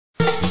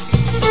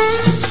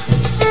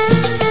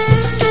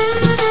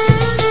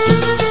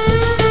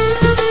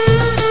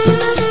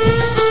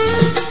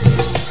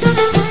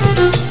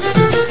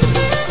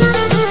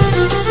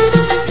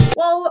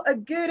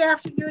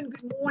afternoon,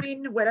 good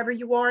morning, wherever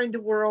you are in the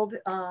world.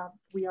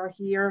 We are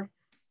here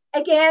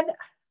again,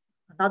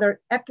 another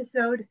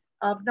episode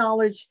of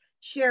knowledge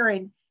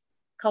sharing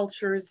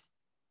cultures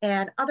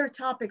and other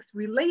topics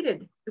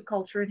related to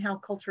culture and how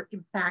culture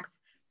impacts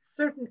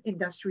certain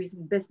industries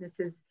and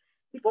businesses.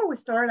 Before we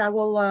start, I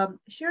will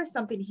share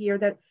something here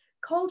that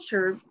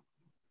culture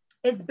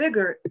is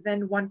bigger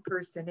than one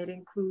person. It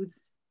includes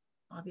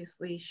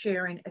obviously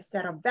sharing a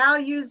set of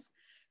values,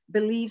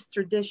 beliefs,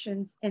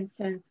 traditions, and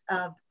sense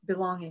of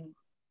belonging.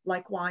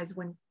 Likewise,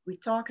 when we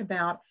talk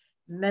about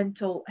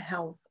mental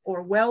health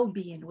or well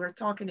being, we're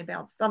talking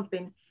about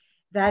something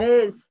that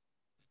is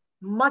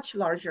much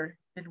larger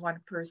than one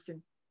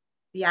person.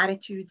 The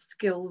attitudes,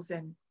 skills,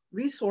 and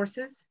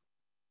resources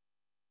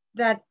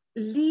that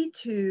lead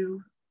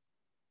to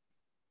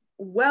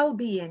well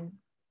being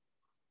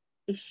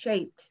is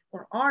shaped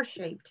or are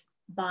shaped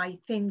by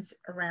things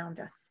around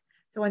us.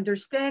 So,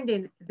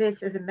 understanding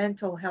this as a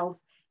mental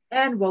health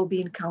and well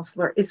being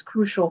counselor is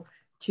crucial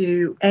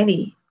to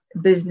any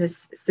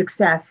business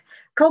success.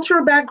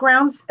 Cultural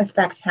backgrounds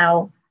affect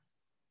how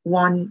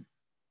one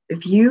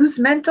views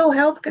mental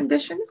health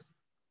conditions,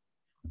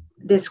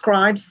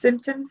 describes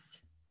symptoms,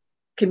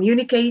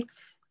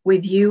 communicates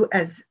with you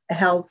as a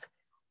health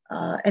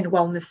and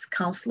wellness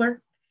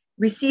counselor,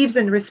 receives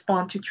and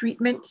responds to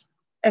treatment,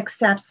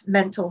 accepts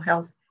mental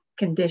health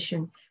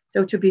condition.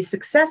 So to be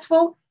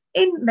successful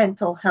in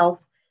mental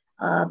health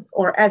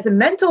or as a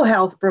mental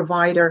health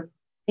provider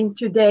in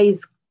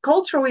today's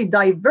culturally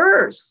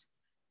diverse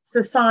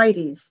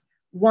societies,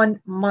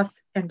 one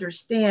must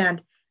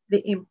understand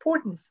the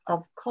importance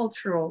of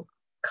cultural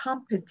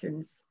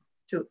competence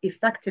to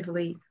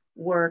effectively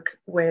work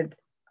with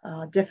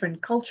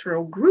different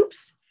cultural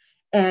groups.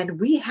 And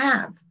we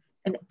have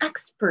an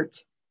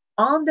expert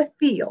on the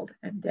field,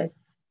 and this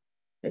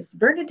is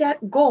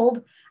Bernadette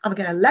Gold. I'm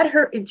going to let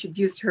her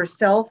introduce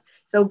herself.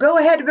 So go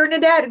ahead,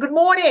 Bernadette. Good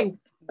morning.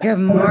 Good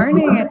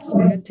morning. It's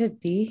good to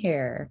be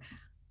here.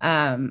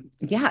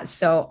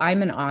 So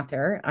I'm an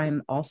author.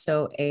 I'm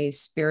also a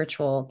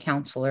spiritual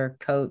counselor,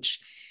 coach,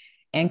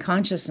 and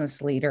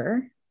consciousness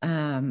leader.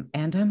 And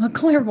I'm a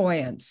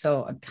clairvoyant.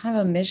 So I'm kind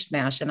of a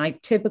mishmash. And I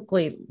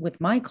typically,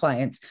 with my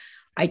clients,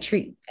 I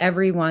treat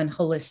everyone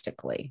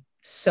holistically.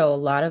 So a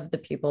lot of the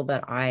people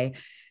that I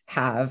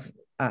have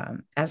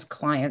as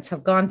clients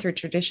have gone through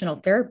traditional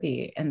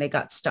therapy and they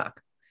got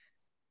stuck.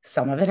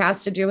 Some of it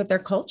has to do with their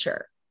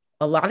culture.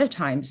 A lot of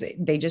times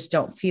they just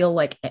don't feel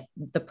like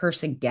the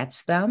person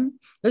gets them.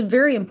 It's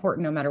very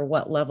important, no matter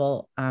what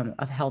level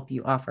of help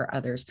you offer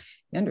others,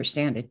 you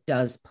understand it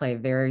does play a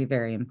very,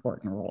 very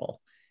important role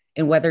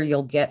in whether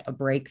you'll get a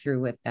breakthrough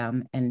with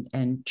them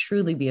and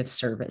truly be of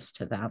service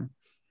to them.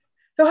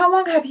 So how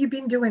long have you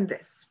been doing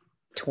this?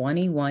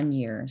 21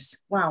 years.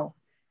 Wow.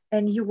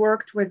 And you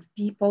worked with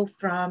people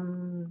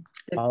from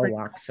all different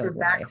walks culture of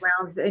life.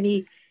 backgrounds.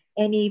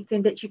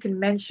 Anything that you can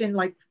mention,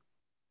 like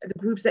the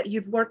groups that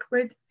you've worked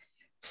with?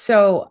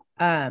 So,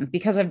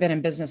 because I've been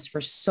in business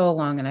for so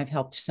long and I've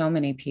helped so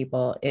many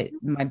people,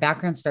 my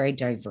background's very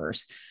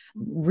diverse.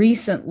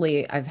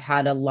 Recently, I've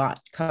had a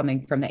lot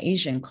coming from the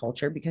Asian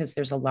culture because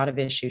there's a lot of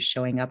issues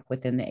showing up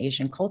within the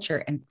Asian culture.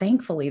 And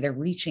thankfully, they're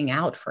reaching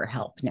out for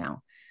help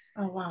now.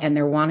 Oh, wow. And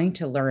they're wanting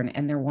to learn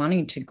and they're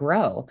wanting to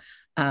grow.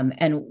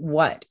 And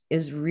what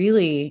is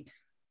really,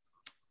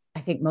 I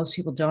think most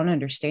people don't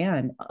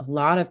understand, a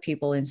lot of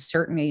people in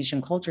certain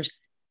Asian cultures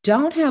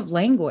don't have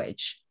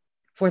language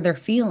for their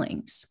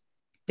feelings.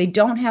 They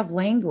don't have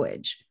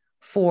language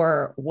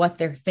for what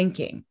they're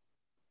thinking.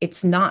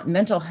 It's not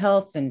mental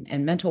health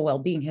and mental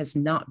well-being has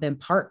not been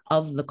part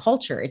of the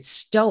culture. It's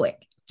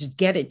stoic. Just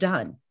get it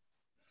done.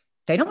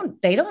 They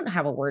don't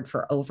have a word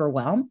for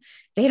overwhelm.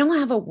 They don't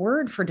have a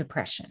word for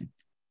depression,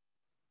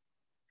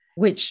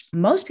 which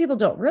most people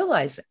don't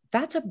realize.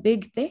 That's a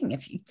big thing.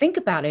 If you think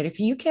about it, if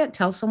you can't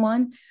tell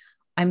someone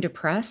I'm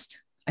depressed,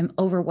 I'm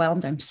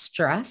overwhelmed, I'm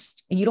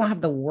stressed, and you don't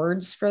have the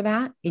words for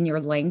that in your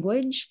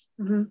language,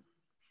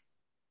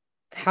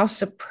 how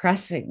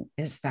suppressing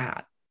is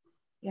that?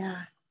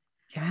 Yeah.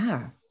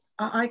 Yeah.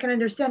 I can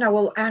understand. I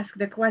will ask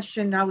the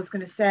question. I was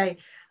going to say,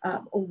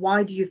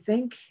 why do you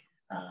think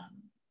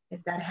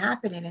is that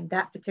happening in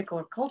that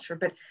particular culture?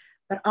 But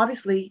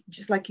obviously,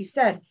 just like you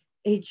said,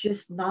 it's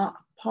just not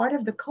part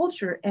of the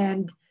culture.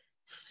 And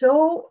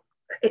so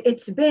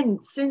it's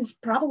been since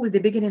probably the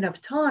beginning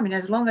of time. And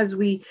as long as as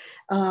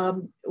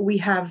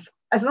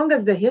long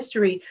as the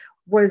history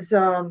was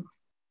as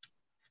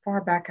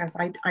far back as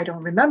I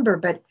don't remember,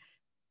 but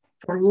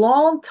for a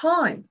long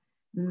time,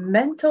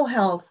 mental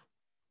health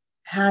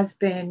has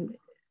been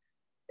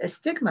a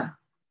stigma.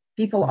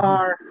 People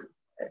are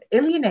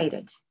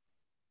alienated,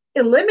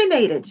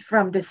 eliminated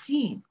from the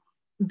scene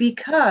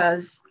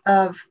because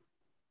of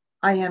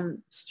I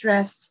am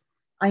stressed,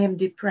 I am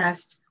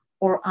depressed,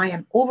 or I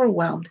am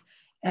overwhelmed.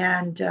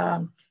 And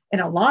in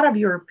a lot of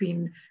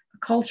European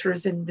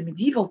cultures in the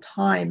medieval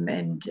time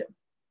and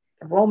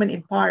the Roman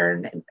Empire,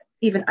 and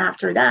even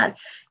after that,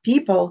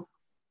 people,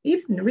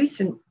 even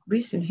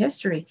recent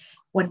history,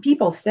 when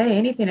people say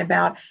anything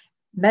about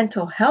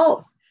mental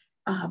health,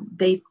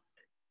 they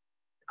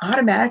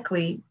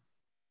automatically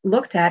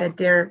looked at it,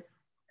 they're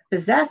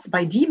possessed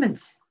by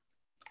demons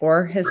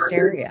or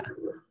hysteria.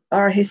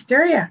 or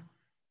hysteria.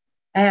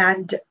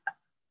 And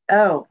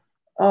well,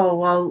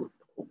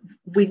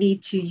 we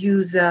need to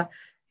use a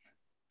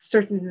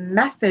certain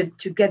method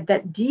to get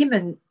that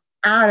demon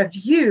out of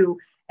you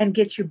and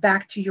get you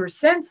back to your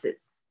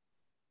senses,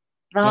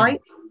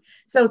 right? Yeah.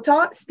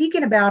 So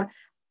speaking about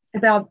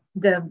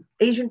the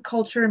Asian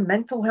culture,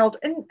 mental health,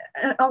 and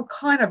all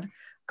kind of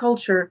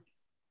culture,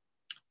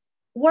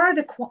 what are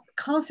the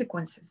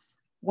consequences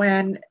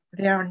when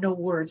there are no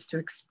words to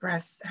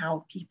express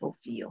how people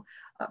feel?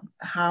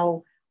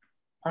 How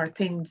are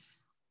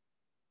things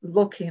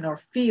looking or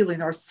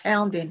feeling or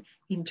sounding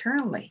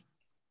internally?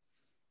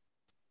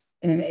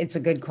 And it's a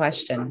good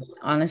question.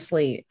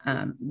 Honestly,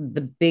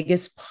 the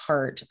biggest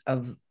part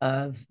of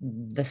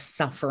the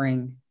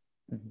suffering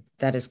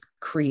that is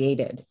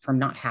created from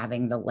not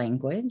having the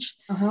language,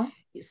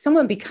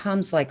 someone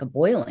becomes like a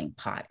boiling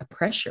pot, a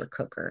pressure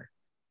cooker.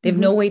 They have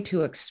no way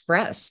to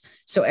express.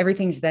 So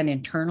everything's then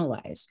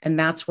internalized. And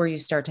that's where you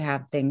start to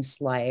have things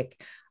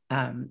like,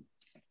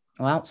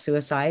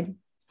 suicide,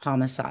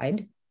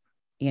 homicide,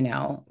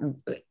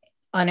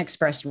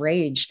 unexpressed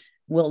rage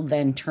will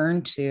then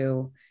turn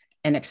to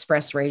an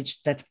expressed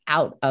rage that's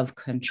out of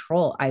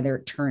control, either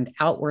turned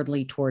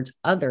outwardly towards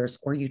others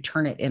or you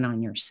turn it in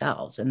on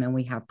yourselves. And then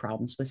we have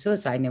problems with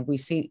suicide. And we've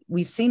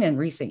seen in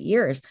recent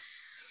years,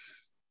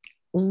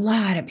 a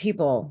lot of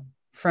people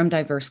from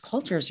diverse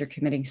cultures are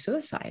committing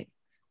suicide.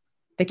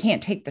 They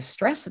can't take the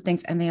stress of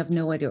things and they have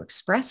no way to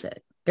express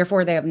it.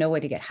 Therefore, they have no way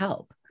to get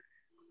help.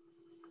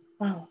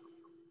 Wow.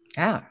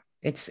 Yeah,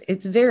 it's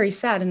very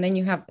sad. And then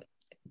you have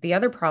the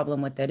other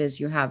problem with it is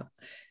you have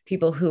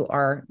people who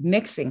are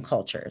mixing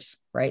cultures,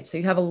 right? So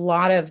you have a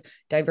lot of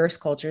diverse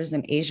cultures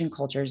and Asian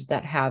cultures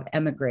that have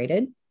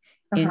emigrated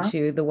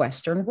into the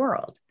Western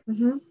world.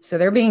 So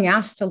they're being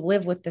asked to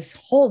live with this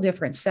whole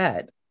different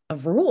set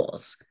of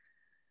rules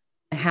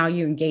and how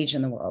you engage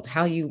in the world,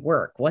 how you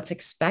work, what's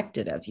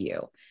expected of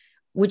you,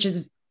 which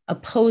is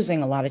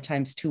opposing a lot of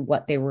times to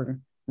what they were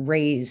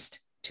raised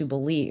to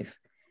believe.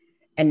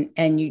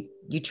 And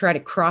you try to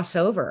cross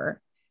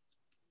over,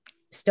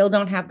 still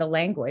don't have the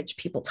language.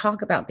 People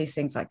talk about these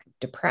things like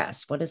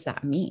depressed. What does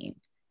that mean?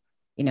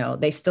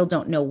 They still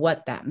don't know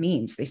what that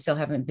means. They still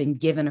haven't been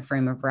given a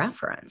frame of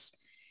reference.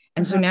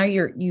 And so now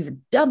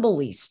you've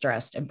doubly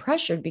stressed and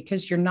pressured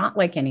because you're not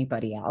like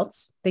anybody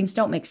else. Things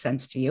don't make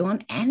sense to you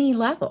on any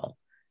level.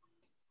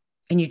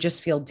 And you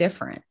just feel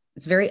different.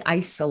 It's very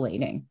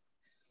isolating.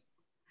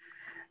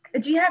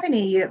 Do you have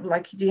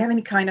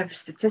any kind of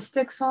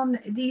statistics on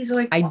these?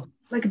 I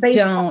based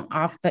don't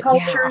off the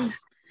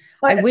cultures.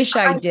 Yeah. I wish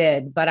I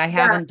did, but I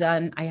haven't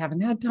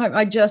had time.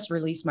 I just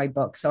released my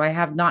book, so I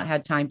have not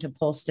had time to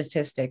pull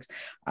statistics.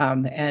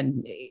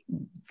 And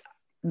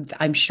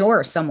I'm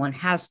sure someone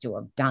has to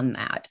have done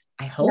that.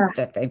 I hope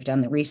that they've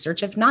done the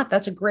research. If not,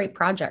 that's a great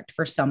project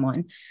for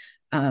someone,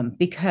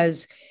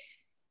 because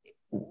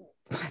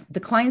the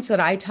clients that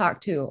I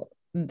talk to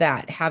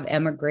that have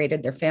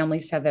emigrated, their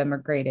families have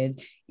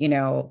emigrated,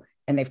 and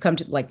they've come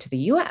to the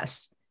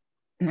US.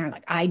 And they're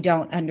like, I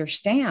don't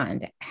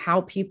understand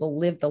how people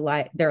live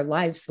their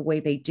lives the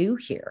way they do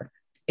here.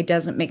 It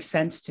doesn't make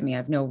sense to me. I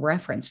have no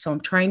reference. So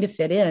I'm trying to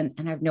fit in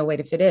and I have no way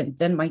to fit in.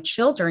 Then my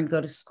children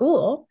go to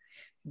school.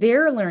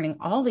 They're learning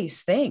all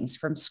these things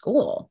from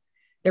school.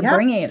 They're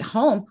bringing it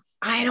home.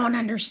 I don't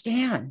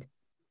understand.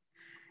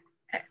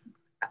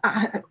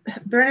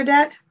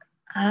 Bernadette,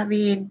 I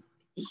mean,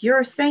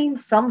 you're saying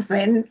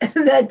something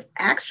that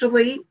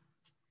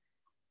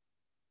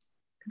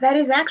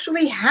is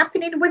actually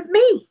happening with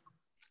me.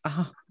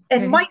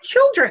 And my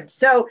children.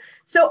 So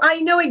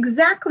I know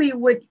exactly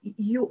what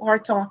you are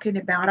talking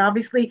about.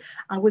 Obviously,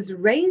 I was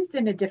raised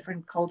in a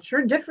different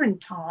culture,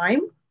 different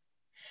time.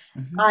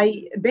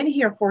 I've been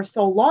here for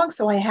so long.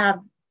 So I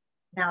have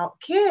now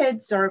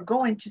kids are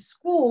going to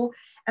school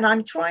and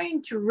I'm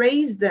trying to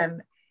raise them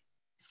a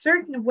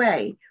certain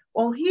way.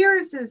 Well,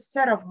 here's a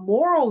set of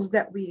morals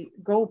that we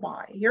go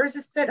by. Here's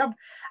a set of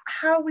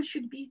how we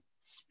should be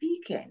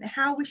speaking,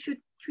 how we should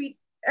treat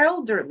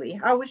elderly,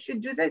 how we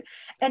should do that.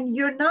 And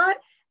you're not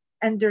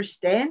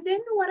understanding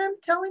what I'm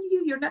telling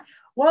you. You're not,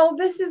 well,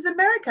 this is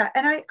America.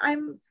 And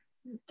I'm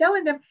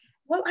telling them,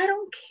 well, I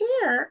don't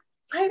care.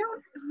 I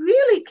don't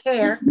really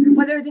care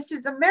whether this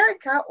is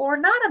America or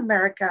not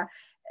America.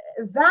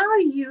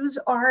 Values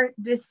are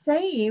the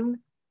same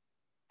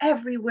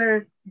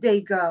everywhere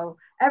they go,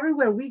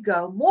 everywhere we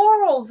go.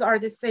 Morals are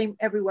the same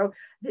everywhere.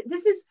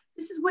 This is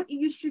what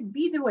you should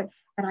be doing.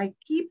 And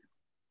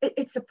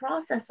it's a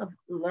process of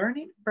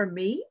learning for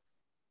me.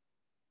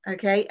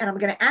 Okay. And I'm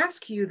going to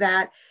ask you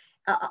that,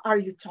 are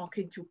you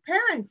talking to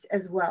parents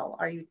as well?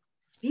 Are you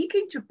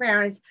speaking to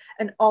parents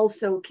and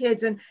also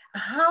kids? And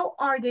how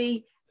are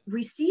they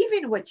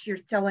receiving what you're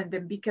telling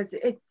them? Because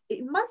it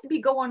must be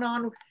going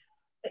on,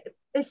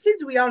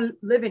 since we are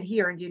living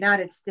here in the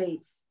United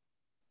States,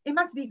 it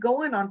must be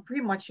going on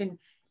pretty much in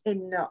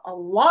a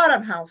lot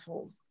of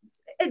households.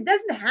 It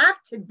doesn't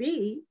have to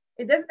be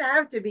It doesn't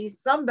have to be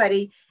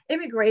somebody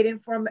immigrating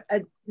from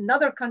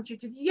another country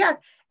to the US.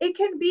 It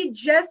can be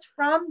just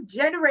from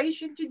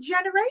generation to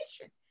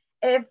generation.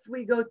 If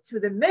we go to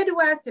the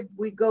Midwest, if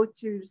we go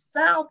to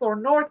South or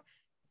North,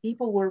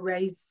 people were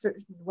raised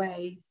certain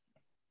ways.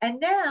 And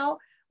now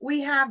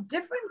we have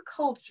different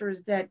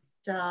cultures that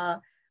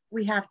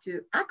we have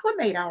to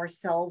acclimate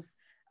ourselves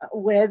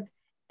with.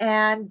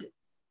 And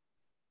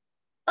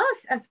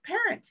us as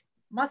parents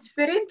must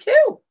fit in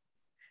too.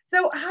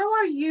 So how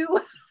are you?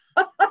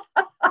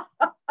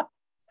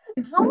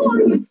 How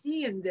are you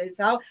seeing this?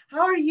 How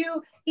are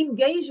you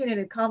engaging in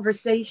a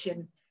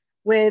conversation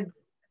with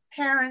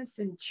parents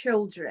and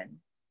children?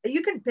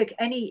 You can pick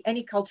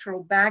any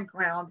cultural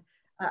background.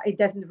 It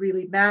doesn't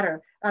really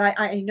matter.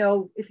 I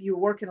know if you're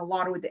working a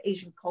lot with the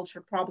Asian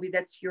culture, probably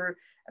that's your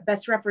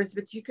best reference.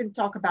 But you can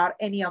talk about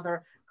any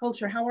other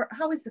culture.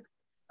 How is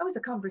the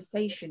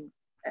conversation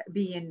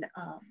being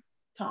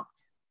taught?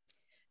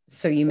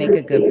 So you make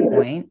a good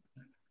point.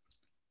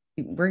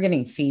 We're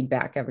getting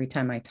feedback every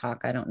time I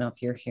talk. I don't know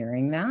if you're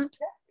hearing that.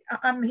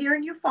 I'm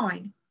hearing you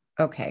fine.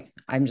 Okay.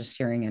 I'm just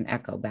hearing an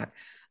echo back.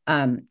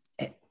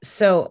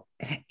 So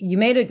you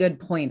made a good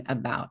point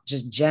about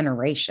just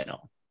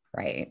generational,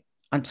 right?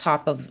 On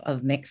top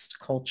of mixed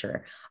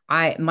culture.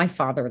 My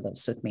father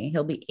lives with me.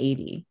 He'll be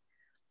 80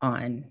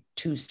 on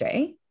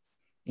Tuesday,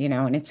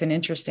 and it's an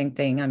interesting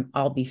thing.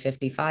 I'll be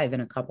 55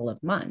 in a couple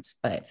of months,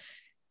 but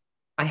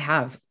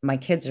my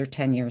kids are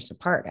 10 years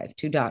apart. I have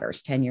two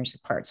daughters, 10 years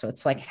apart. So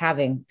it's like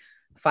having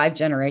 4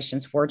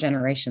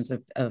 generations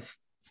of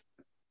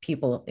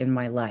people in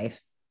my life.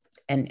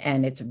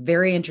 And it's a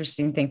very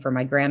interesting thing for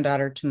my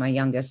granddaughter to my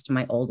youngest, to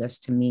my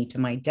oldest, to me, to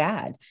my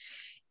dad.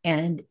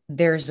 And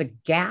there's a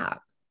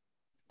gap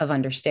of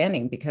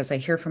understanding because I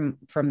hear from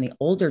the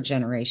older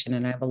generation,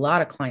 and I have a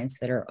lot of clients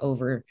that are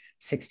over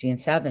 60 and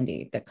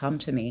 70 that come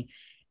to me.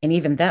 And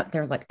even that,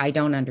 they're like, I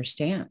don't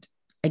understand.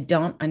 I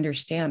don't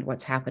understand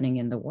what's happening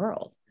in the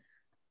world.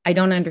 I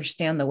don't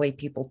understand the way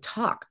people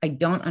talk. I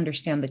don't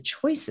understand the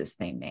choices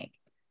they make.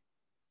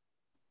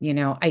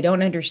 I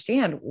don't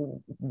understand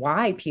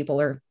why people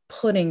are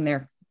putting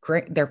their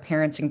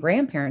parents and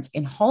grandparents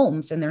in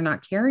homes and they're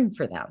not caring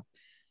for them.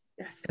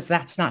 Because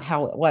that's not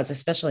how it was,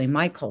 especially in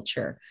my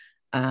culture.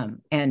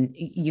 And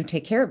you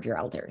take care of your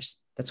elders.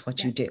 That's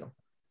what you do.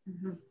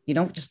 Mm-hmm. You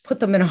don't just put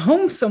them in a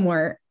home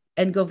somewhere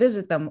and go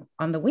visit them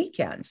on the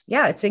weekends.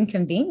 Yeah, it's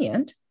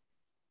inconvenient,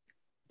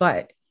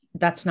 but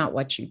that's not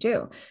what you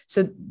do.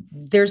 So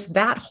there's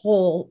that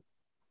whole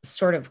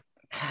sort of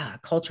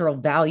cultural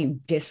value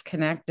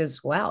disconnect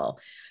as well.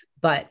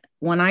 But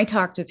when I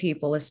talk to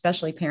people,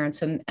 especially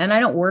parents, and I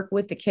don't work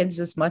with the kids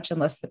as much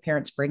unless the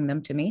parents bring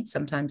them to me.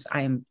 Sometimes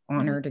I am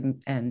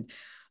honored and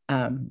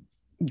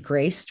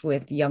graced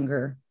with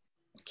younger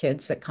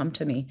kids that come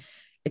to me.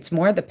 It's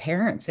more the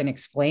parents and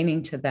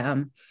explaining to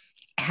them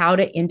how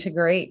to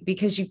integrate,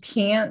 because you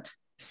can't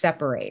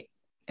separate.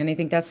 And I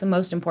think that's the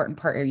most important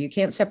part here. You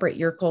can't separate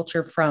your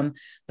culture from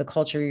the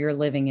culture you're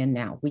living in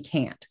now. We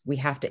can't. We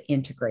have to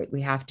integrate.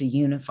 We have to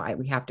unify.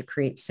 We have to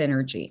create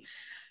synergy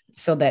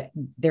so that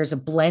there's a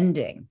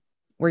blending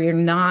where you're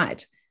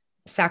not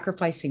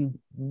sacrificing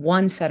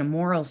one set of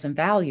morals and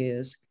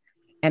values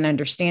and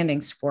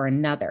understandings for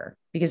another.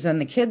 Because then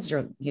the kids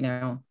are,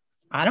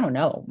 I don't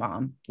know,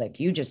 mom, like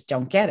you just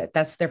don't get it.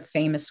 That's their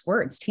famous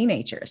words,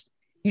 teenagers.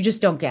 You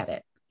just don't get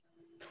it.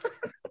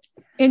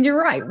 And you're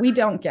right. We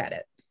don't get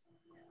it.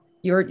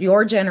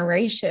 Your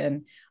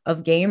generation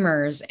of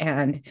gamers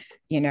and,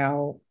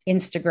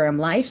 Instagram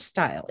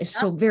lifestyle is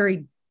so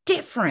very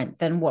different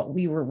than what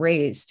we were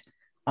raised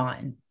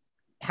on.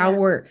 How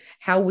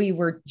we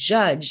were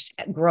judged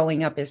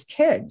growing up as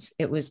kids.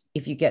 It was,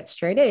 if you get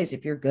straight A's,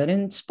 if you're good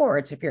in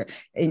sports, if you're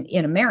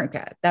in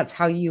America, that's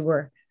how you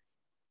were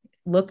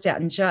looked at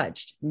and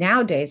judged.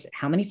 Nowadays,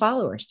 how many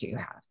followers do you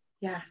have?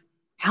 Yeah.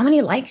 How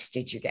many likes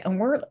did you get? And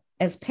we're,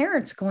 as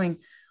parents, going,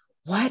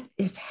 what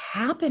is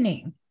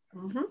happening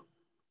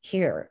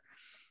here?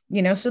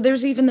 So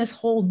there's even this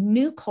whole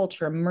new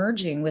culture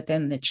emerging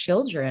within the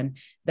children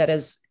that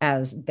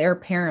as their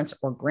parents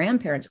or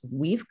grandparents,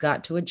 we've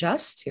got to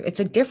adjust to. It's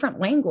a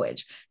different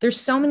language. There's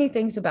so many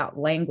things about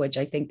language,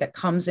 I think, that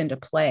comes into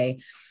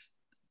play.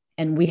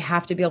 And we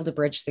have to be able to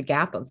bridge the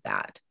gap of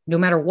that, no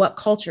matter what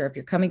culture. If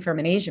you're coming from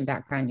an Asian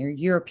background, your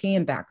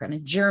European background, a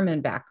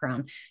German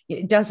background,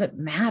 it doesn't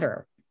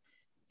matter.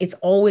 It's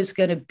always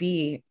going to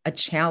be a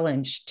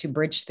challenge to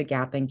bridge the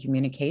gap in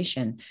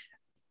communication.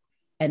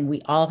 And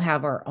we all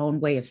have our own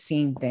way of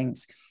seeing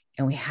things.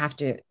 And we have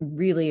to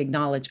really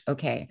acknowledge,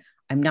 okay,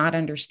 I'm not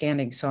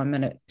understanding. So I'm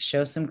going to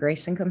show some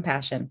grace and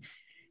compassion,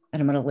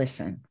 and I'm going to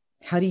listen.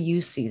 How do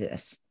you see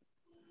this?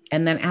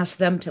 And then ask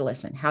them to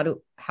listen. How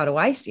do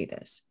I see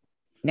this?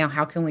 Now,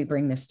 how can we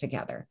bring this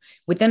together?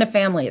 Within a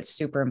family, it's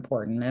super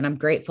important. And I'm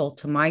grateful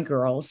to my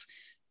girls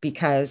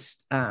because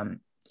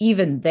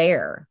even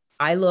there,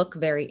 I look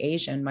very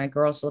Asian. My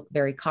girls look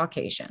very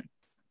Caucasian.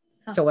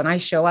 So when I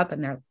show up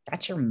and they're,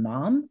 that's your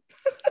mom?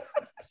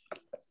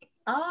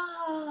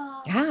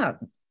 Oh.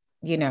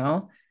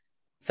 Yeah.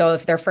 So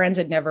if their friends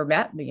had never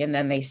met me and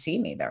then they see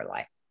me, they're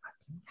like,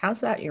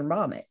 how's that your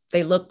mom?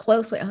 They look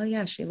closely. Oh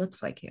yeah, she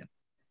looks like you.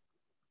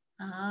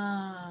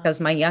 Because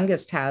my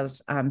youngest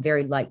has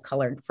very light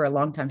colored. For a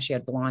long time, she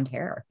had blonde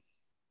hair.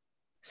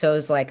 So it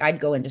was like, I'd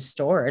go into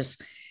stores,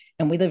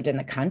 and we lived in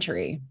the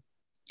country,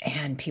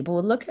 and people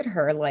would look at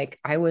her like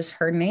I was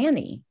her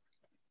nanny.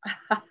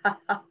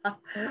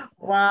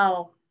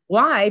 Wow.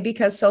 Why?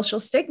 Because social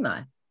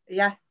stigma.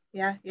 Yeah.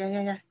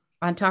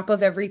 On top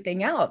of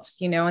everything else,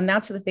 and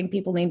that's the thing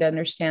people need to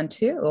understand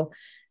too,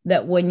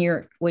 that when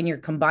you're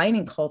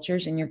combining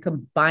cultures and you're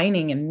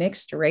combining a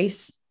mixed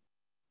race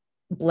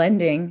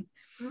blending,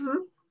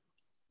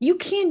 you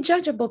can't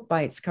judge a book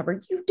by its cover.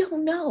 You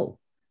don't know.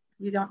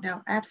 You don't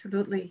know.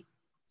 Absolutely.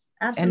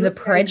 And the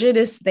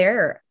prejudice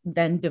there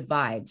then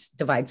divides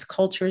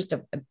cultures,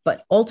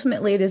 but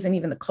ultimately it isn't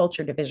even the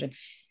culture division.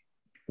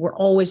 We're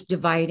always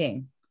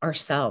dividing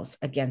ourselves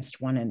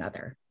against one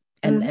another.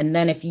 And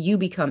then if you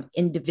become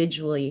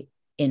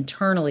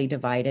internally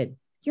divided,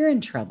 you're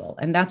in trouble.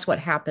 And that's what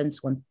happens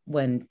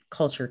when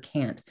culture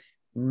can't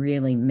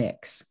really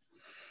mix.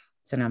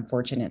 It's an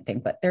unfortunate thing,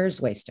 but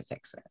there's ways to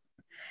fix it.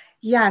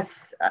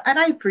 Yes. And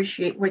I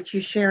appreciate what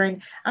you're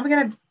sharing. I'm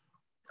going to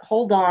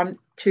hold on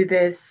to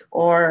this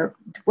or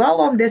dwell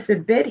on this a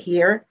bit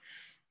here.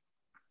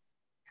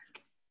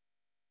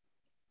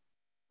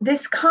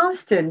 This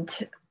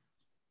constant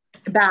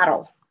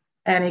battle,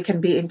 and it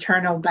can be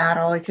internal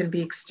battle, it can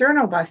be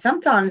external, but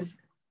sometimes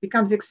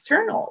becomes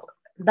external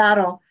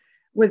battle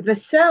with the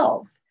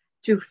self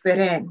to fit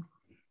in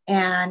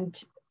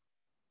and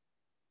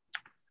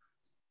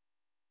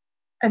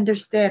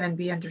understand and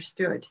be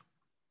understood.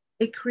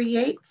 It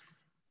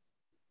creates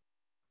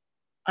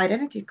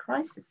identity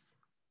crisis.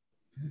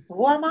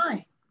 Who am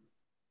I?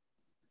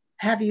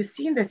 Have you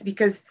seen this?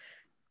 Because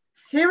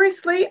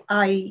seriously,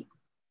 I,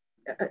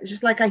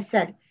 just like I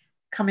said,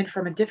 coming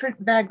from a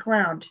different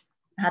background,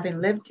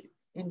 having lived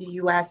in the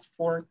US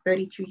for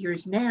 32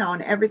 years now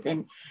and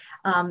everything,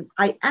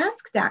 I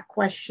ask that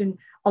question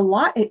a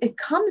lot.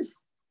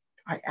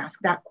 I ask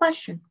that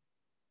question.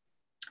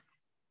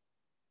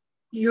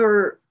 You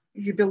were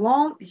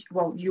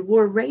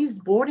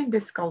raised, born in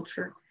this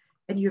culture,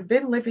 and you've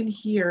been living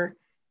here,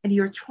 and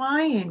you're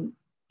trying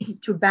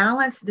to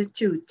balance the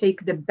two,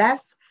 take the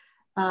best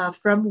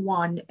from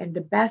one and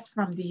the best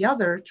from the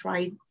other,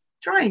 trying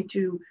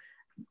to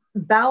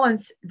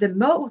balance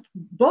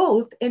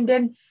both, and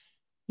then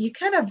you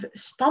kind of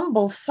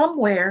stumble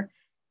somewhere,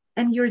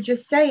 and you're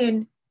just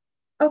saying,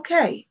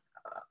 okay,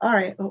 all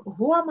right,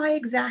 who am I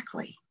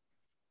exactly?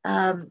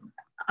 Am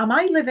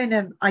I living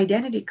an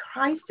identity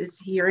crisis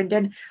here? And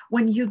then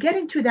when you get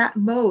into that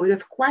mode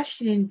of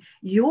questioning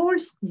your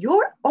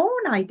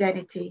own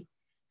identity,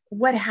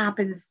 what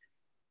happens?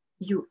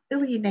 You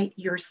alienate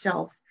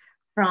yourself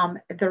from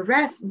the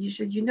rest, and you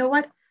said, you know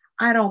what?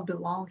 I don't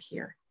belong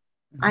here.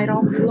 I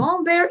don't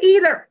belong there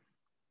either.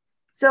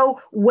 So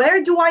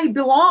where do I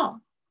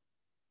belong?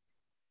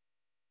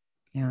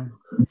 Yeah.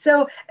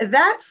 So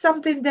that's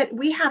something that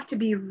we have to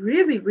be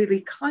really,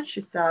 really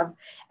conscious of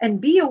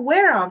and be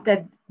aware of,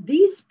 that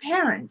these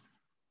parents,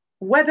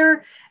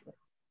 whether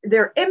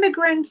they're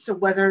immigrants or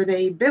whether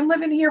they've been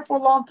living here for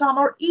a long time,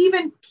 or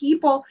even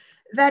people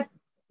that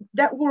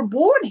were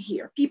born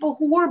here, people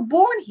who were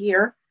born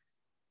here,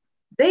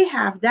 they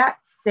have that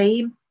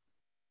same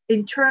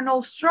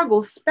internal struggle,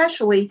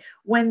 especially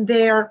when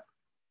their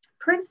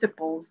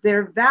principles,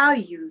 their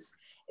values,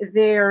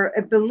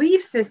 their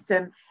belief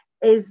system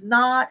is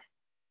not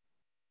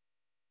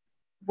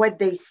what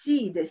they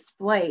see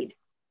displayed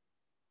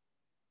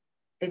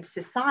in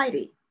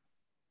society.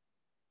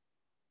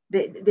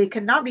 They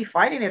cannot be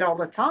fighting it all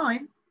the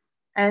time.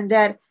 And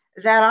that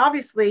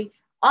obviously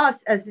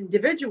us as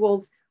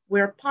individuals,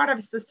 we're part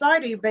of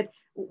society, but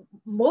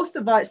most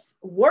of us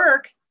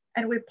work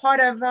and we're part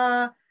of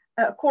a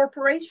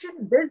corporation,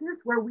 business,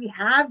 where we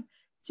have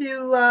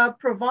to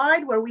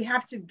provide, where we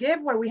have to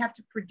give, where we have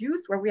to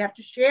produce, where we have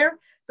to share.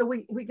 So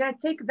we got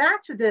to take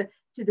that to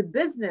the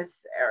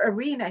business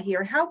arena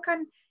here. How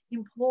can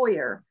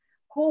employer,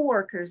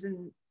 co-workers,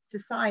 and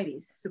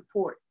societies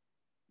support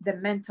the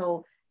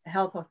mental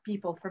health of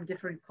people from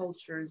different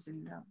cultures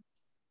and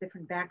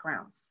different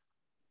backgrounds?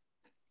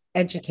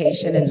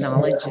 Education and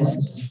knowledge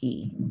is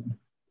key.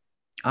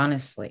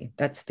 Honestly,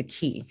 that's the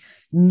key.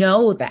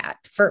 Know that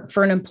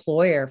for an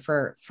employer,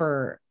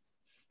 for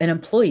an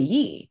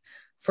employee,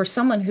 for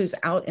someone who's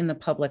out in the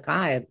public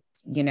eye,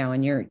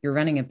 and you're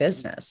running a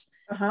business,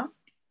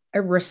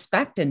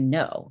 respect and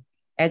know,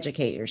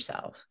 educate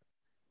yourself.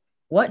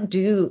 What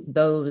do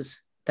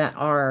those that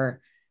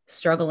are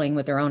struggling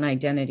with their own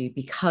identity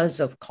because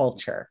of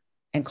culture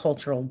and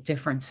cultural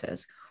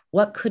differences,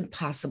 what could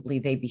possibly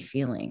they be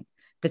feeling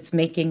that's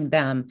making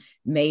them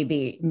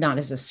maybe not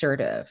as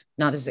assertive,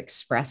 not as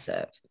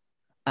expressive,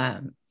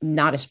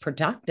 not as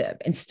productive?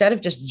 Instead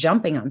of just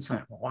jumping on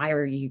someone, why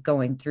are you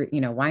going through,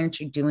 why aren't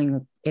you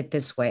doing it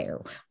this way?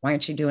 Or why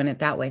aren't you doing it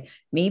that way?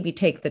 Maybe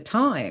take the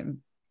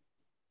time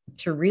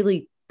to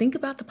really think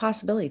about the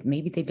possibility.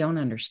 Maybe they don't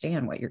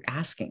understand what you're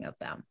asking of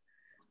them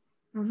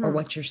or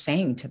what you're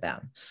saying to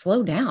them.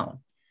 Slow down.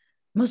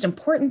 The most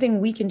important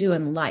thing we can do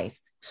in life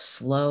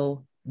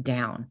slow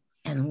down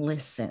and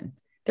listen.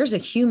 There's a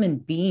human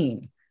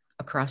being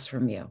across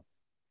from you,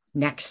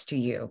 next to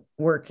you,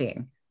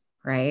 working,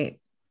 right?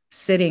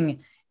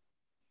 Sitting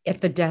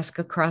at the desk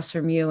across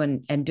from you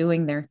and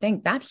doing their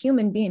thing. That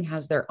human being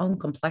has their own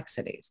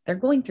complexities. They're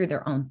going through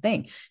their own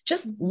thing.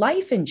 Just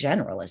life in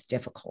general is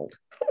difficult.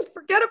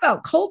 Forget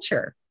about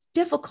culture,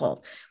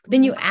 difficult. But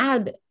then you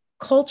add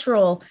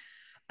cultural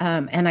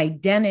and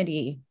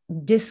identity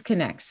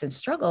disconnects and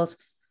struggles.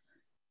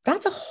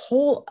 That's a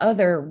whole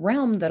other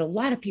realm that a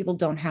lot of people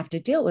don't have to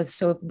deal with.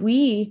 So if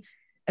we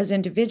as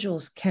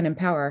individuals can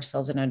empower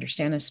ourselves and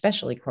understand,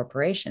 especially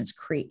corporations,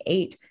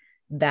 create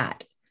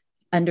that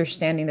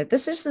understanding that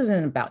this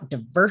isn't about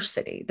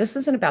diversity. This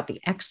isn't about the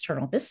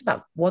external. This is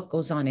about what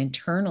goes on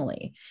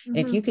internally. And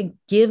if you can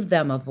give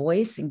them a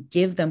voice and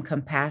give them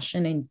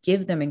compassion and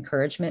give them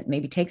encouragement,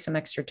 maybe take some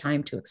extra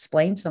time to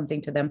explain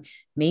something to them,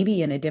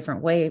 maybe in a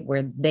different way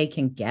where they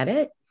can get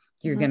it,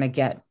 you're going to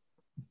get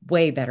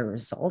way better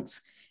results.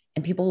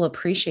 And people will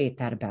appreciate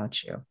that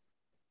about you.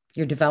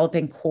 You're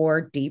developing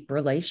core, deep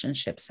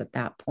relationships at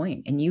that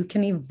point. And you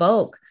can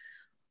evoke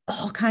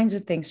all kinds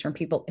of things from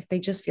people if they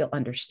just feel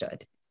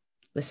understood,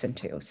 listened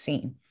to,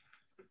 seen.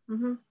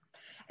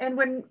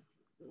 And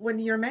when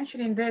you're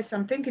mentioning this,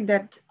 I'm thinking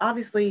that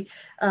obviously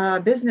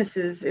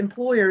businesses,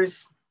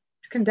 employers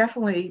can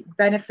definitely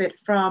benefit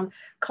from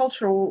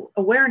cultural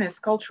awareness,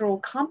 cultural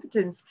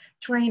competence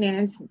training.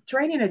 And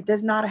training, it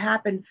does not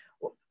happen,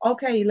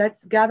 okay,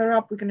 let's gather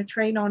up, we're going to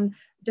train on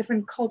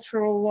different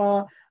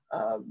cultural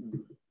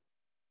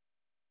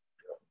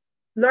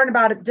learn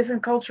about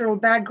different cultural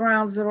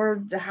backgrounds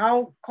or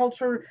how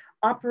culture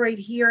operate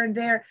here and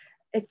there.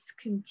 It's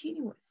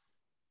continuous.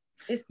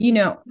 It's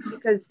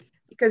because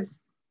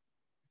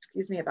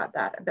excuse me about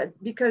that, but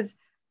because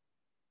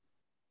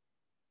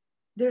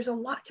there's a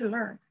lot to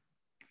learn.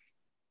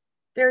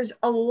 There's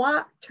a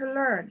lot to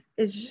learn.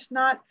 It's just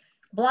not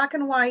black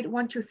and white,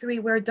 1, 2, 3,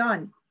 we're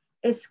done.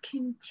 It's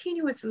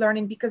continuous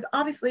learning because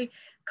obviously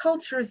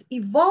cultures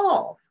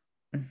evolve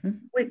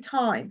with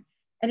time.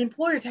 And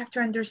employers have to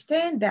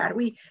understand that.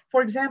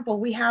 For example,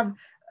 we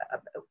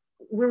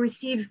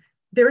receive,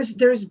 there's,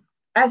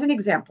 as an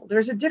example,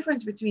 there's a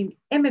difference between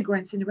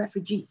immigrants and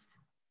refugees.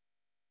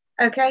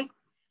 Okay?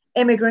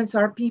 Immigrants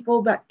are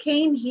people that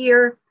came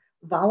here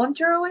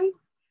voluntarily.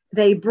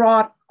 They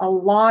brought a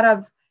lot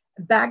of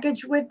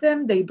baggage with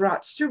them. They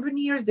brought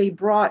souvenirs. They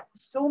brought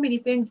so many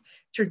things,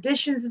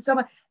 traditions and so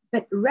on.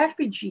 But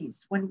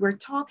refugees, when we're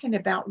talking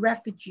about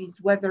refugees,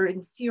 whether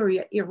in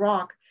Syria,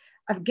 Iraq,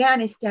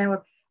 Afghanistan,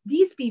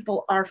 these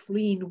people are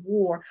fleeing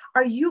war.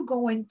 Are you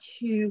going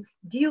to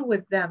deal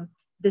with them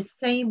the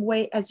same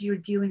way as you're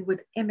dealing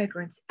with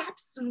immigrants?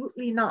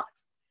 Absolutely not.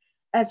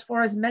 As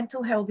far as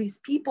mental health, these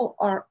people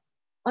are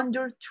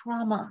under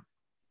trauma.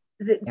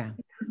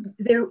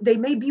 They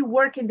may be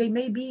working, they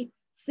may be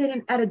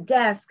sitting at a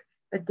desk,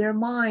 but their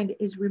mind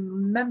is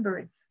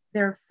remembering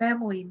their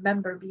family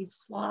member being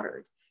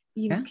slaughtered,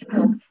 being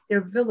killed,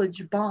 their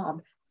village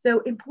bombed. So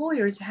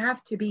employers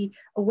have to be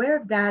aware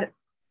of that,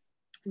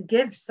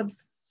 give some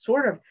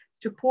sort of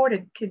support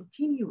and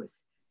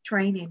continuous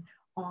training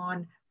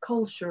on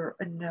culture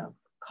and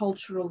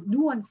cultural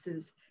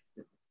nuances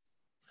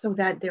so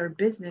that their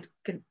business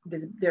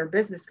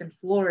can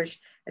flourish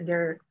and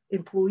their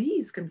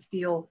employees can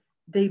feel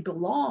they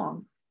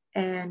belong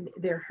and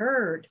they're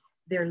heard,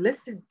 they're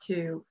listened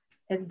to,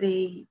 and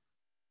they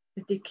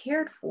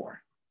cared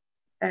for.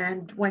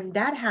 And when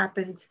that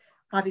happens,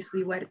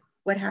 obviously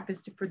what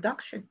happens to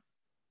production?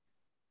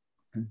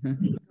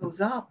 It goes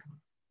up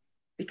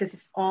because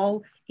it's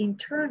all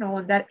internal,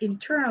 and that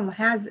internal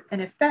has an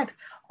effect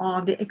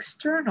on the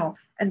external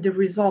and the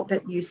result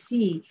that you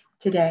see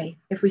today.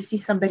 If we see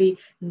somebody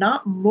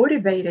not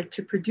motivated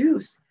to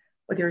produce,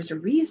 well, there's a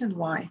reason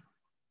why.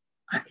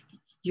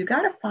 You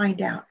got to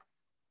find out.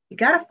 You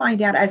got to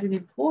find out as an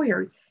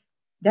employer.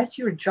 That's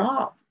your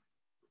job.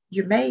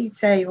 You may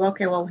say,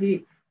 okay, well,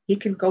 he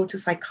can go to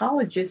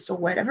psychologists or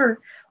whatever,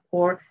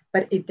 but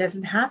it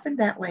doesn't happen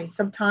that way.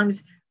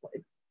 Sometimes,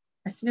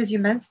 as soon as you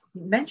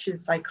mention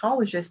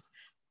psychologists,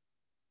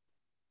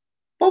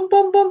 boom,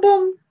 boom, boom,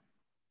 boom,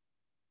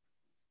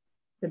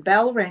 the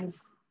bell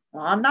rings.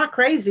 Well, I'm not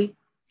crazy.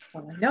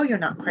 Well, I know you're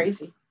not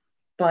crazy,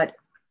 but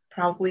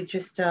probably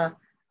just a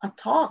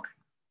talk,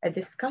 a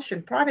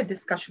discussion, private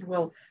discussion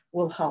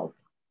will help.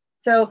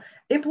 So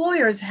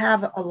employers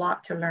have a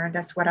lot to learn.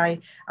 That's what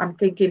I'm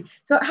thinking.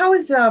 So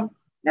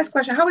next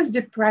question, how is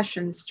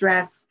depression,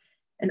 stress,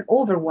 and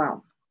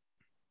overwhelm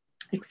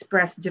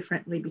expressed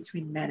differently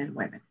between men and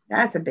women?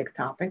 That's a big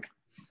topic.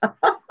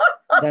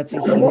 That's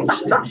a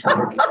huge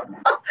topic.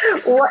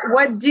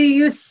 What do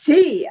you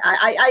see?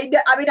 I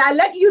mean, I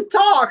let you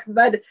talk,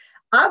 but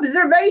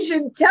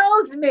observation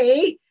tells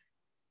me,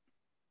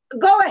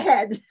 go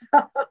ahead.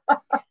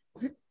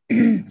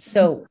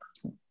 So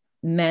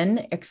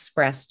men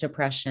express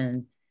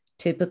depression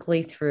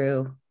typically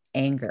through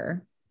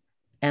anger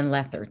and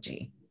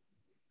lethargy,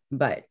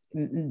 but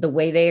the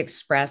way they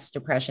express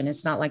depression,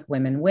 it's not like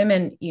women,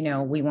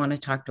 we want to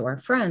talk to our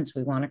friends.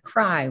 We want to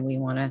cry. We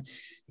want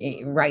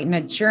to write in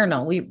a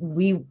journal.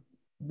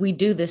 We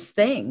do this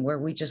thing where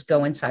we just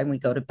go inside and we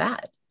go to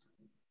bed.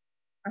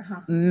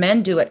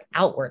 Men do it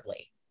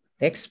outwardly.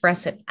 They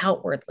express it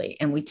outwardly.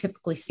 And we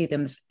typically see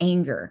them as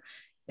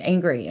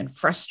angry and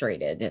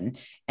frustrated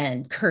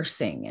and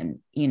cursing and,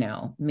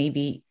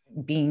 maybe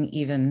being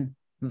even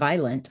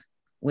violent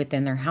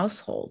within their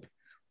household,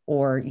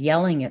 or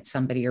yelling at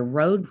somebody, or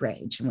road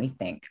rage. And we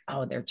think,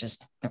 oh, they're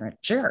a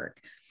jerk.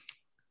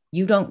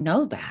 You don't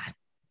know that.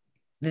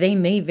 They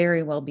may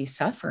very well be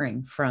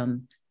suffering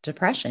from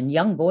depression.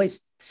 Young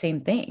boys,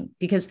 same thing,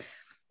 because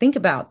think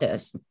about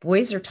this.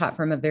 Boys are taught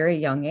from a very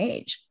young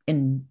age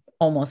in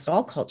almost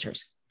all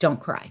cultures, don't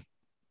cry.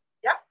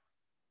 Yep.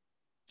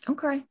 Don't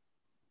cry.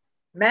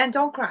 Men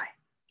don't cry.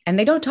 And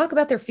they don't talk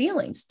about their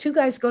feelings. Two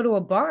guys go to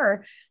a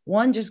bar.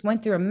 One just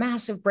went through a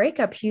massive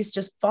breakup. He's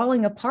just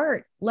falling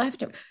apart.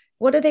 Left.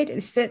 What do? They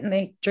sit and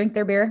they drink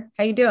their beer.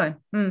 How you doing?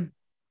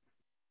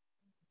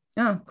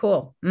 Oh,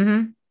 cool.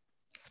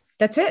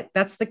 That's it.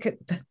 That's the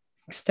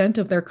extent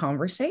of their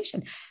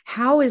conversation.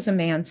 How is a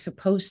man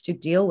supposed to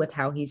deal with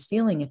how he's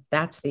feeling if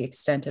that's the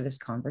extent of his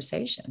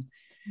conversation?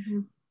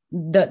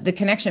 The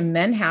connection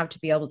men have to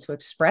be able to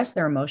express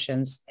their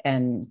emotions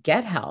and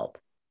get help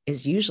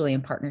is usually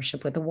in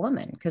partnership with a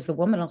woman, because the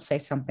woman will say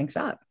something's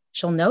up.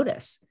 She'll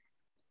notice.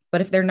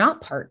 But if they're not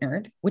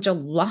partnered, which a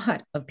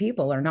lot of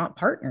people are not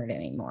partnered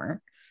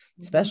anymore,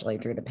 especially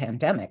through the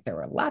pandemic, there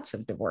were lots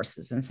of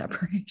divorces and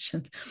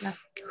separations. Yeah.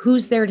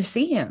 Who's there to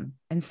see him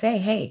and say,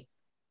 hey,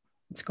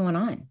 what's going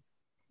on?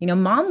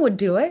 Mom would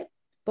do it,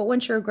 but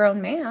once you're a grown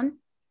man,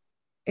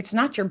 it's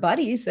not your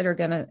buddies that are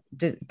going to,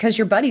 because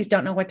your buddies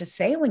don't know what to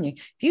say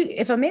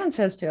if a man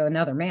says to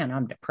another man,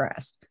 I'm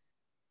depressed,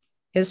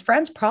 his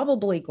friend's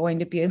probably going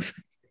to be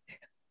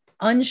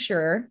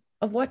unsure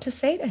of what to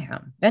say to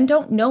him and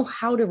don't know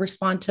how to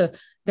respond to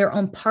their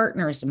own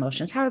partner's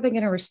emotions. How are they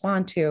going to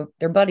respond to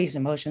their buddy's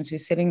emotions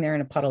who's sitting there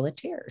in a puddle of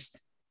tears?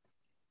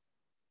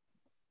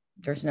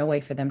 There's no way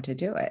for them to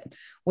do it.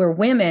 Where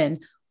women,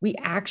 we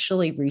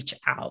actually reach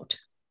out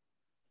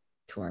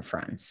to our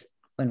friends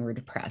when we're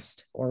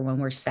depressed, or when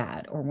we're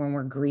sad, or when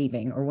we're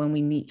grieving, or when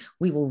we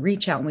will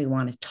reach out and we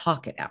want to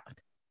talk it out.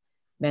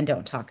 Men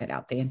don't talk it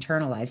out. They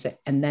internalize it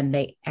and then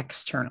they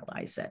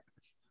externalize it.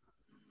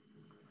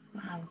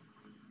 Wow.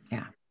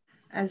 Yeah.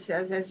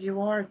 As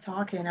you are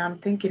talking, I'm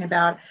thinking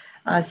about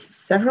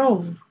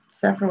several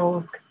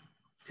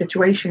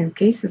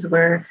cases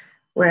where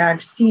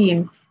I've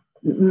seen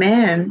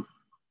men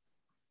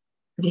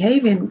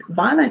behaving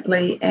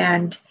violently,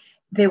 and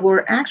they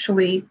were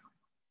actually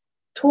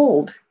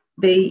told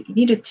they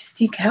needed to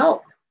seek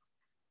help,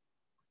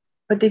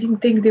 but they didn't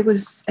think there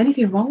was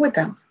anything wrong with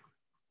them.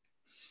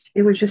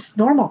 It was just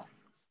normal.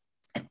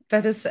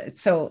 That's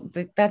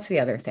the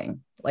other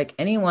thing. Like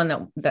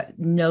anyone that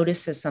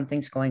notices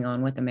something's going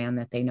on with a man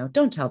that they know,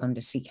 don't tell them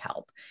to seek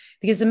help,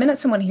 because the minute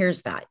someone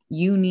hears that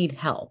you need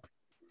help,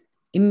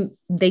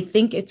 they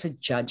think it's a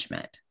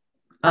judgment.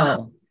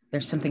 Oh,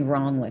 there's something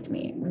wrong with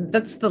me.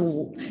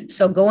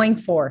 So going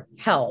for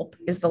help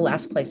is the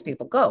last place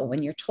people go.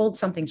 When you're told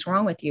something's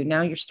wrong with you,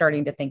 now you're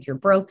starting to think you're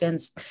broken.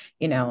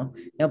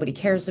 Nobody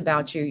cares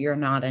about you. You're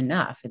not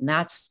enough. And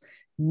that's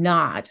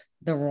not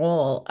the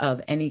role of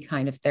any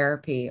kind of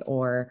therapy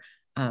or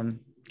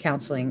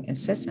counseling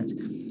assistance.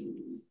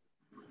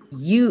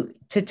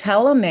 To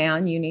tell a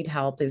man you need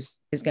help is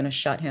going to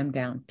shut him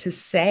down. To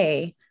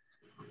say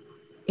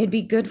it'd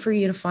be good for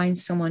you to find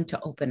someone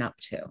to open up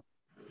to.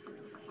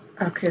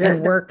 Okay.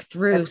 And work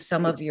through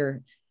some of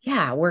your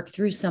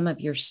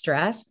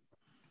stress,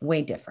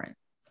 way different,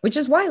 which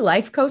is why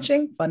life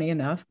coaching, funny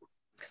enough,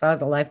 because I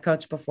was a life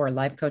coach before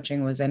life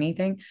coaching was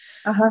anything.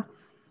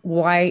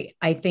 Why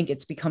I think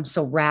it's become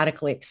so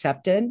radically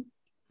accepted.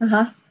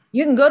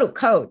 You can go to a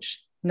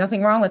coach.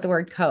 Nothing wrong with the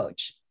word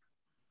coach.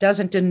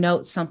 Doesn't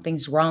denote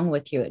something's wrong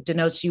with you. It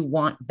denotes you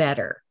want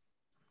better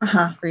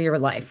for your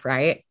life,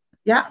 right?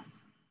 Yeah.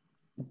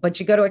 But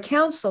you go to a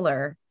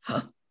counselor,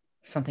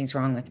 something's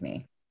wrong with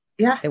me.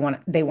 Yeah. They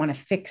want to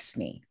fix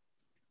me.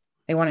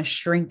 They want to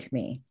shrink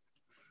me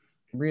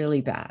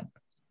really bad.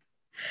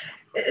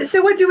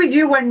 So what do we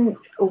do when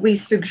we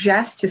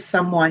suggest to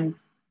someone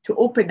to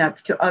open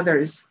up to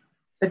others,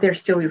 but they're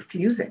still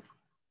refusing?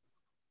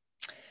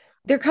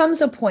 There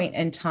comes a point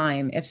in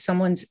time, if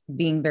someone's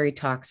being very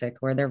toxic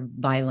or they're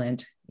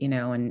violent,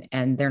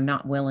 and they're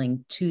not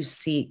willing to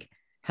seek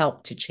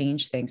help to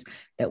change things,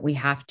 that we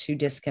have to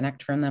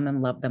disconnect from them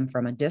and love them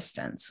from a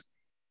distance.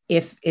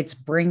 If it's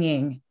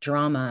bringing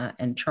drama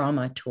and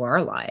trauma to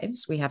our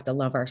lives, we have to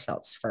love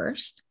ourselves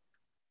first,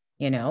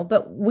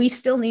 but we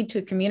still need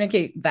to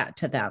communicate that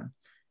to them.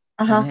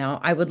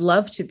 I would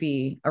love to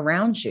be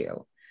around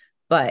you,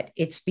 but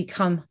it's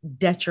become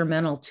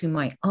detrimental to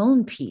my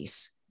own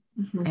peace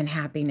and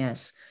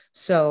happiness.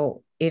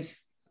 So if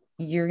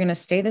you're going to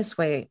stay this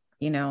way,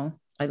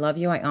 I love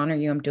you. I honor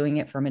you. I'm doing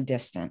it from a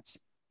distance.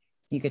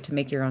 You get to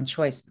make your own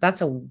choice.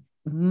 That's a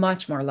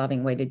much more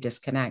loving way to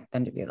disconnect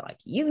than to be like,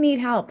 you need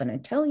help. And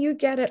until you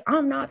get it,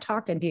 I'm not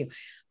talking to you.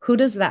 Who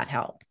does that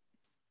help?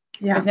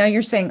 Yeah. Because now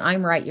you're saying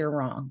I'm right, you're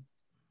wrong.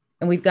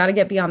 And we've got to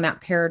get beyond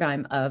that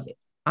paradigm of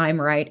I'm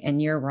right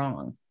and you're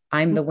wrong.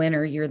 I'm the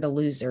winner, you're the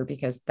loser,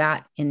 because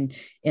that in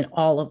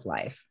all of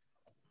life,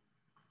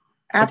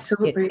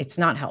 Absolutely. it's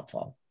not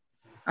helpful.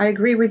 I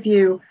agree with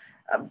you.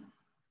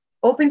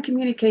 Open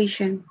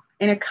communication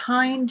in a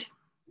kind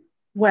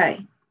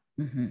way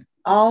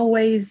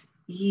always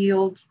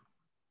yield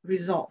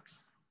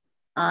results.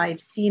 I've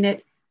seen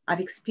it,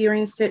 I've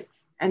experienced it,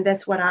 and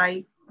that's what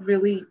I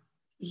really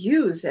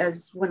use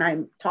as when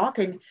I'm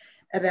talking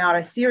about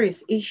a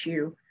serious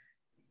issue.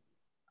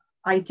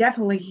 I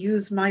definitely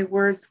use my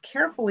words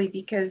carefully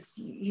because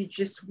you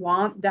just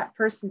want that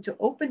person to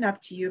open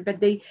up to you, but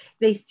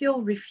they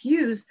still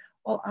refuse.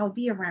 Well, I'll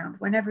be around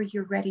whenever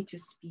you're ready to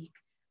speak.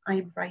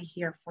 I'm right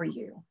here for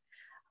you.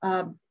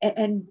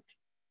 And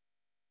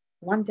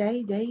one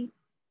day they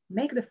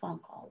make the phone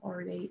call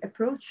or they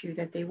approach you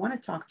that they want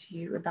to talk to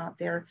you about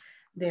their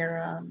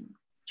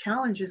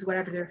challenges,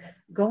 whatever they're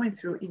going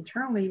through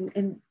internally,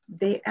 and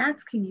they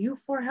asking you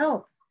for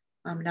help.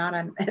 I'm not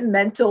a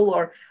mental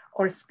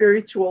or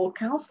spiritual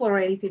counselor or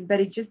anything, but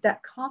it's just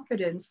that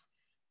confidence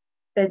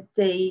that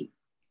they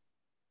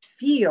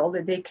feel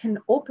that they can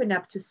open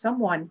up to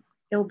someone.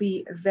 It'll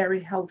be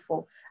very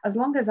helpful. As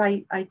long as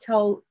I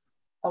tell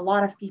a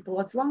lot of people,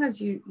 as long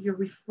as you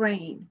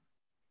refrain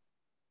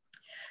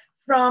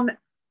from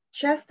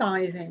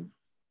chastising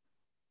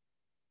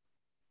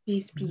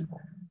these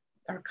people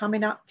that are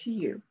coming up to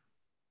you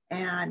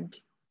and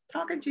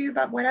talking to you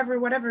about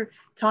whatever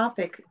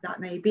topic that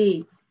may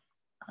be,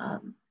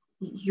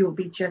 you'll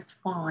be just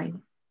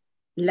fine.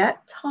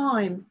 Let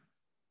time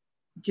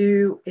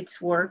do its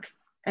work.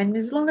 And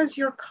as long as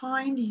you're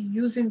kind,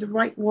 using the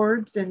right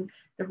words and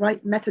the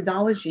right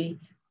methodology,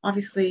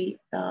 obviously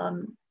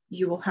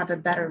you will have a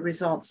better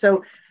result.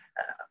 So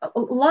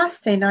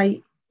last thing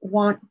I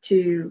want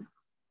to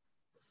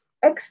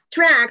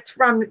extract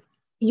from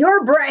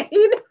your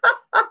brain,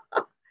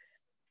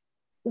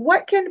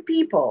 what can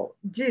people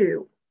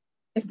do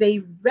if they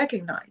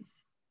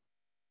recognize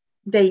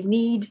they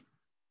need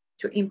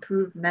to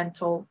improve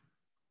mental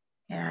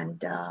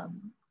and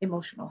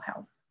emotional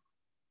health?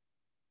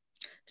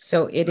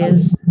 So it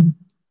is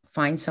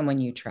find someone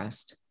you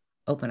trust,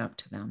 open up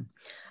to them.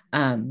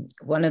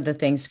 One of the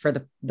things for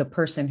the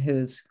person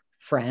whose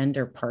friend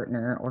or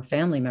partner or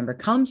family member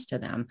comes to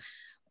them,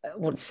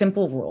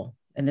 simple rule,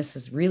 and this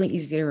is really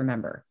easy to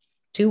remember: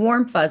 2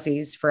 warm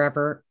fuzzies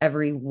for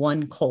every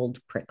 1 cold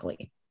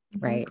prickly,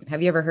 right?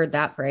 Have you ever heard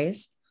that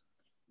phrase?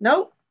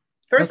 Nope.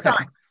 First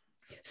time.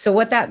 So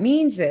what that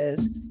means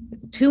is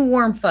 2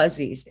 warm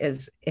fuzzies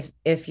is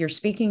if you're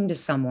speaking to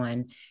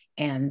someone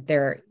and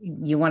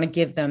you want to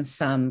give them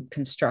some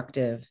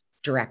constructive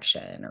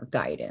direction or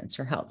guidance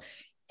or help,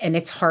 and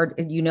it's hard,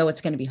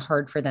 it's going to be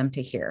hard for them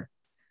to hear.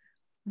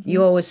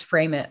 You always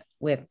frame it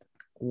with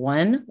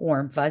 1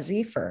 warm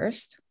fuzzy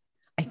first.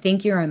 I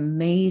think you're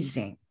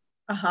amazing.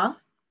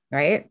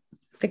 Right?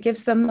 That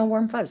gives them the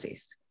warm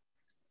fuzzies.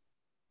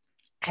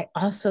 I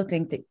also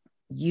think that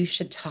you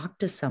should talk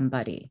to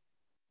somebody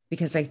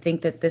because I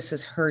think that this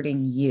is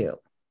hurting you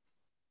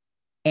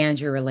and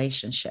your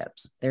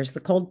relationships. There's the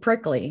cold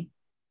prickly.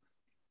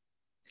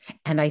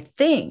 And I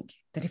think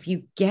that if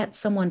you get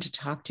someone to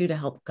talk to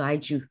help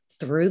guide you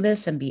through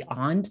this and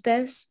beyond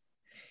this,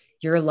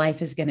 your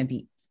life is going to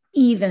be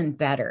even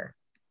better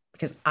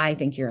because I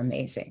think you're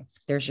amazing.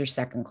 There's your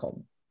second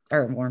cold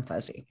or warm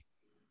fuzzy.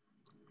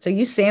 So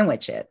you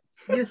sandwich it.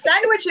 You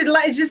sandwich it.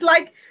 It's just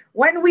like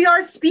when we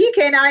are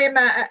speaking, I am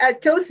a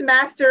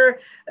Toastmaster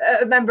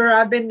member.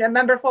 I've been a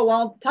member for a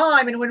long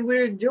time. And when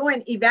we're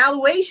doing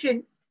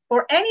evaluation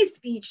for any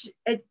speech,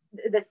 it's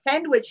the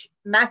sandwich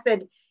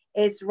method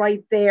is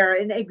right there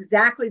and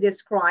exactly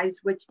describes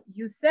what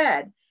you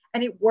said.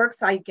 And it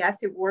works, I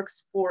guess it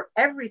works for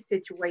every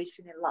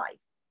situation in life.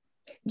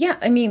 Yeah.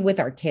 I mean, with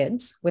our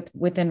kids,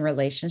 within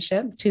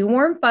relationship, 2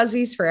 warm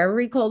fuzzies for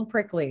every cold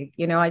prickly.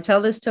 I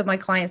tell this to my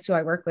clients who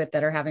I work with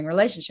that are having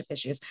relationship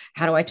issues.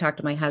 How do I talk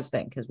to my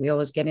husband? Because we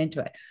always get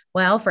into it.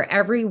 Well, for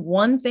every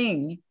one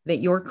thing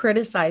that you're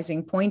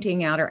criticizing,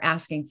 pointing out, or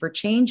asking for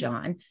change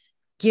on,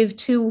 give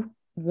 2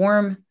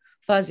 warm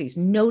fuzzies.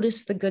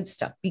 Notice the good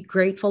stuff. Be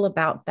grateful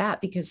about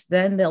that because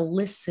then they'll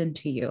listen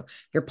to you.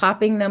 You're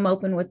popping them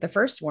open with the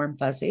first warm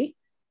fuzzy.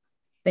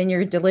 Then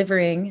you're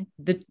delivering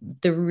the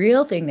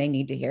real thing they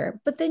need to hear,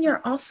 but then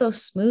you're also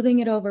smoothing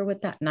it over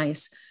with that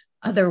nice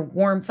other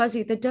warm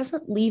fuzzy that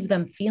doesn't leave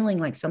them feeling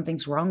like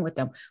something's wrong with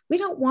them. We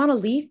don't want to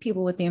leave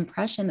people with the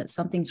impression that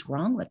something's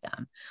wrong with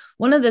them.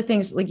 One of the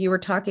things, like you were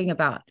talking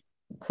about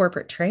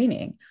corporate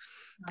training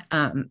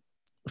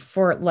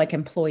for like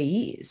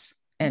employees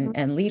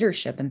and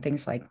leadership and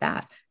things like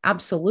that,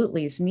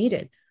 absolutely is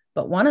needed.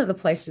 But one of the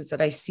places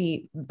that I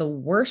see the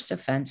worst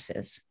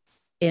offenses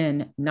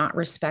in not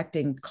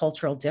respecting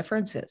cultural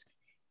differences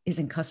is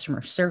in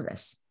customer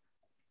service.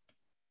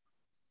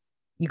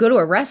 You go to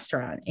a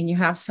restaurant and you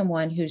have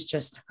someone who's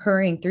just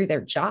hurrying through their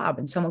job,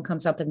 and someone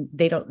comes up and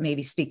they don't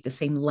maybe speak the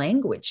same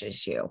language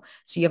as you.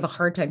 So you have a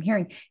hard time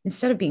hearing.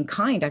 Instead of being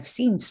kind, I've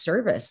seen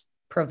service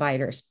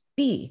providers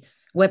be,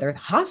 whether a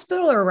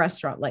hospital or a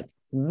restaurant, like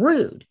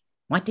rude.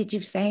 What did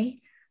you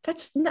say?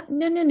 That's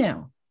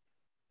no.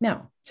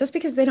 Just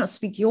because they don't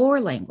speak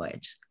your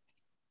language,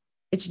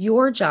 it's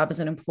your job as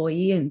an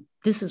employee. And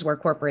this is where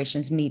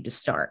corporations need to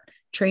start.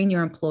 Train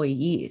your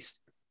employees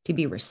to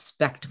be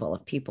respectful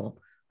of people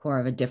who are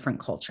of a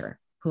different culture,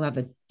 who have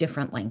a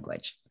different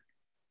language.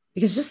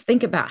 Because just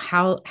think about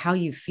how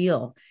you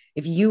feel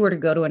if you were to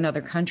go to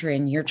another country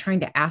and you're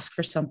trying to ask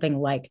for something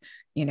like,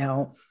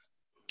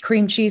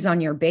 cream cheese on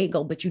your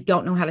bagel, but you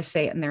don't know how to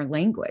say it in their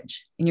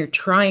language. And you're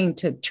trying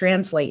to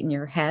translate in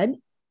your head,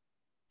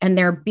 and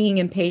they're being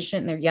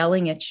impatient and they're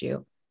yelling at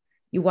you.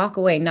 You walk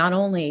away, not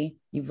only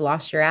you've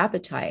lost your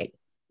appetite,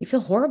 you feel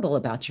horrible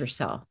about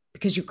yourself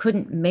because you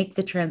couldn't make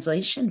the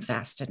translation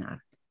fast enough.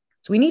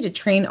 So we need to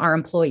train our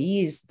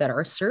employees that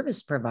are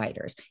service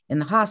providers in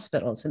the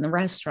hospitals, in the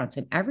restaurants,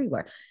 and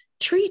everywhere.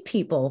 Treat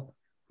people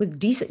with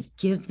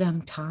give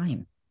them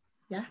time.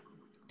 Yeah.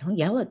 Don't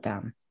yell at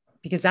them,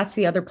 because that's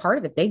the other part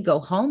of it. They go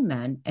home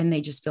then and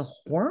they just feel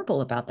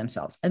horrible about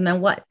themselves. And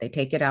then what? They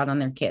take it out on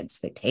their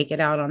kids. They take it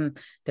out on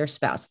their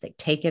spouse. They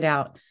take it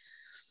out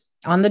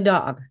on the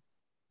dog.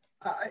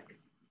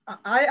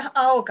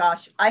 Oh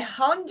gosh, I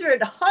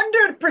 100%,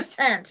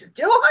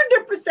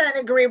 200%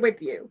 agree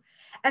with you.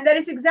 And that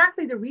is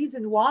exactly the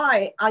reason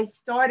why I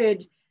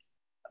started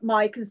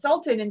my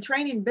consulting and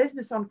training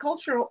business on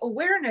cultural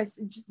awareness,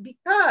 just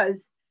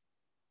because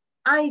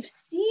I've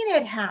seen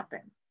it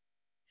happen.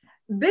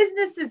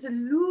 Businesses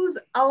lose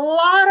a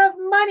lot of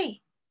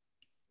money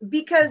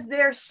because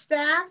their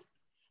staff,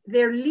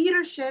 their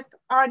leadership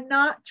are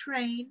not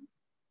trained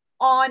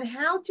on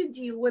how to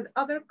deal with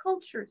other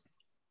cultures.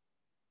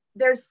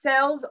 Their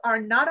sales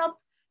are not up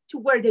to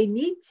where they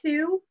need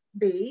to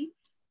be.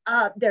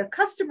 Their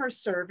customer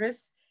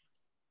service,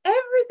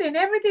 everything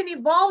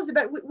evolves.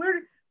 But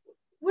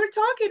we're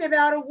talking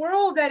about a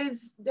world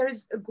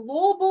there's a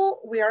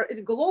global. We are in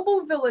a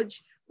global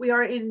village. We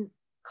are in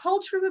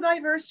culturally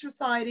diverse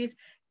societies.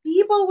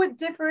 People with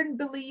different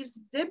beliefs,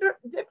 different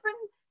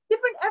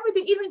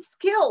everything, even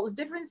skills,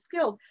 different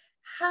skills.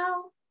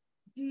 How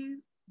do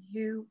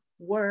you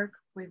work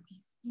with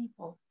these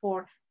people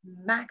for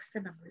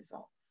maximum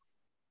results?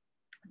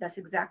 That's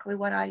exactly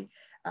what I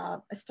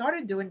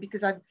started doing,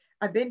 because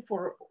I've been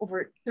for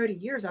over 30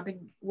 years. I've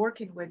been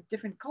working with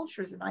different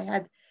cultures, and I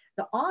had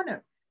the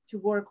honor to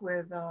work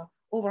with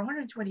over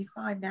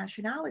 125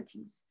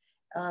 nationalities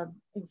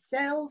in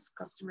sales,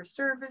 customer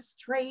service,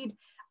 trade.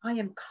 I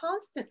am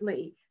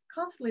constantly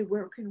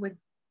working with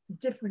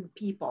different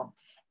people.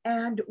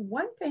 And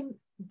one thing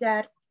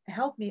that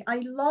helped me, I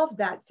love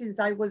that since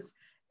I was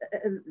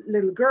a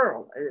little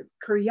girl,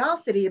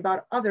 curiosity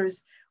about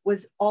others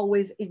was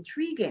always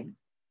intriguing.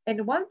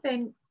 And one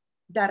thing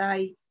that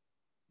I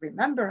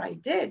remember I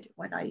did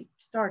when I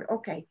started,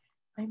 okay,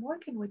 I'm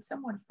working with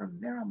someone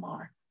from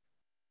Myanmar.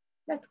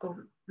 Let's go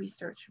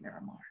research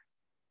Myanmar.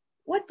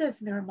 What does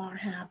Myanmar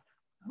have?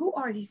 Who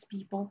are these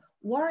people?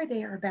 What are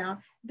they about?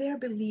 Their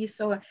beliefs.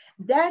 So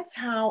that's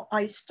how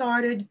I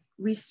started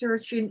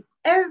researching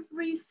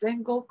every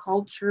single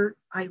culture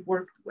I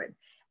worked with.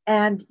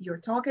 And you're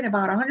talking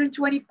about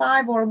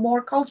 125 or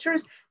more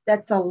cultures.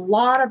 That's a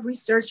lot of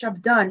research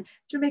I've done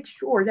to make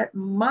sure that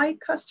my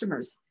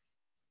customers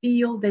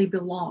feel they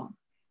belong.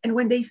 And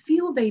when they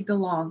feel they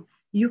belong,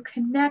 you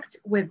connect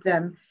with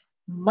them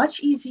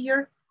much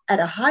easier at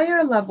a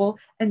higher level.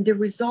 And the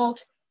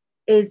result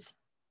is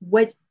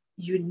what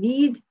you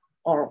need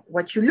or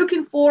what you're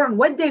looking for and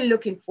what they're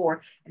looking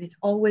for. And it's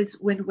always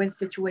win-win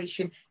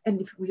situation.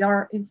 And if we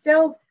are in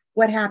sales,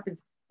 what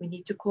happens? We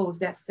need to close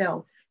that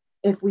sale.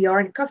 If we are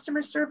in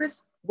customer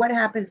service, what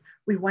happens?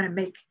 We want to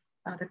make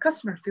the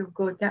customer feel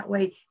good. That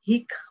way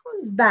he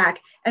comes back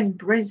and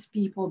brings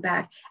people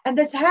back. And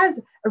this has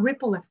a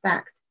ripple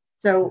effect.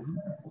 So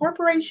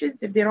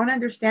corporations, if they don't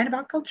understand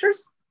about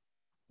cultures,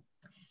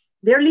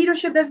 their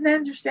leadership doesn't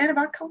understand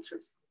about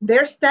cultures,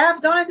 their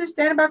staff don't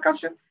understand about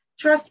culture,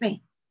 trust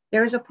me,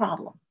 there is a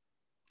problem.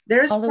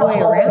 There's all the way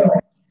around.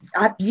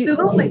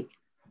 Absolutely.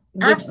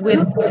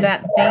 With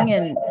that thing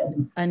and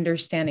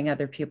understanding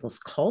other people's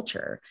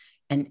culture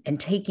and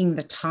taking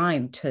the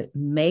time to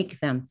make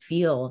them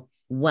feel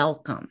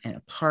welcome and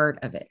a part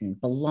of it and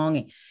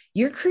belonging,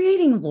 you're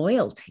creating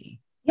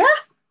loyalty. Yeah.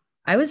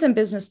 I was in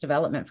business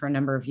development for a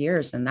number of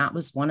years, and that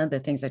was one of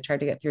the things I tried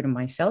to get through to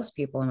my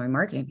salespeople and my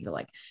marketing people.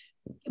 Like,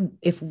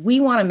 if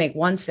we want to make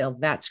one sale,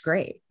 that's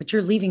great, but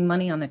you're leaving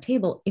money on the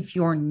table if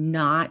you're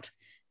not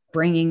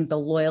bringing the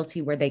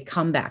loyalty where they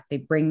come back, they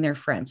bring their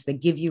friends, they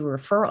give you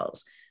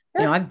referrals.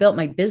 Yeah. I've built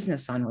my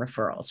business on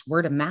referrals,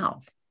 word of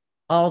mouth,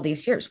 all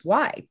these years.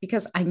 Why?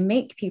 Because I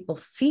make people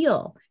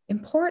feel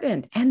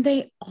important, and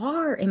they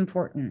are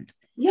important.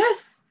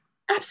 Yes,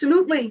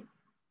 absolutely.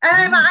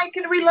 And I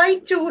can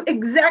relate to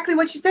exactly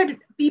what you said.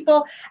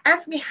 People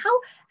ask me, how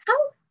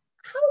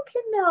how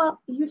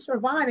can you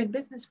survive in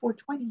business for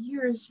 20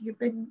 years? You've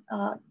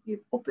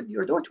opened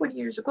your door 20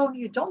 years ago and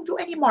you don't do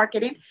any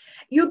marketing.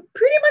 You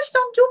pretty much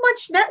don't do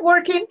much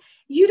networking.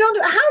 You don't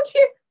do, how do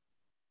you?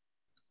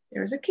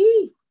 There's a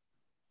key.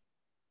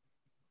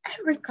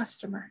 Every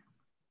customer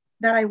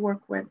that I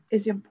work with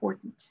is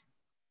important.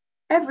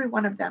 Every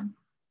one of them.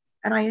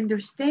 And I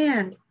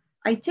understand.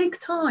 I take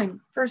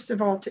time, first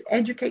of all, to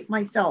educate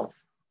myself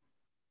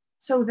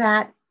so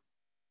that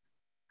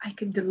I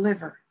can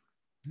deliver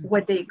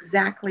what they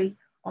exactly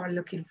are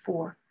looking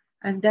for.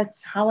 And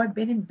that's how I've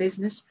been in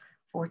business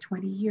for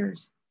 20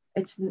 years.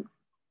 It's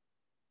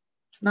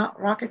not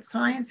rocket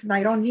science, and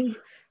I don't need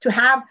to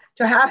have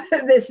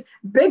this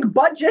big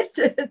budget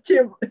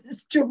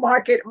to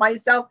market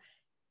myself.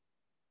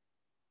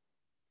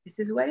 This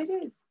is what it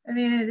is. I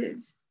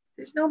mean,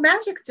 there's no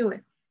magic to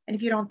it. And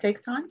if you don't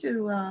take time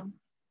to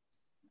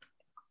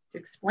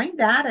explain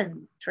that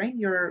and train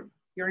your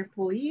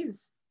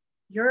employees,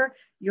 you're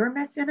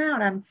messing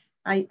out.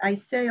 I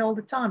say all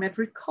the time,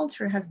 every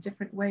culture has a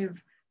different way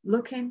of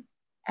looking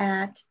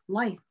at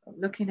life, of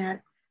looking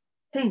at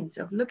things,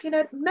 of looking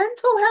at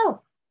mental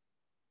health,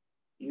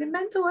 even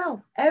mental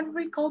health.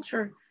 Every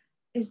culture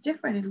is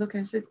different in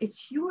looking at it.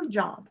 It's your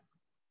job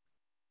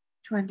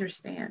to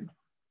understand.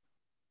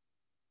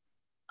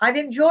 I've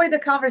enjoyed the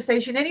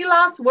conversation. Any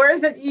last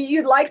words that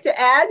you'd like to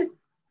add?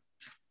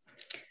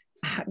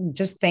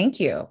 Just thank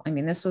you. I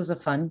mean, this was a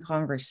fun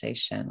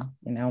conversation.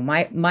 You know,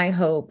 my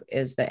hope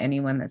is that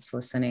anyone that's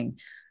listening,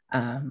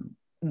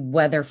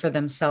 whether for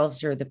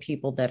themselves or the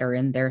people that are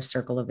in their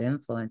circle of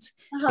influence,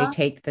 they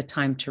take the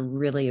time to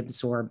really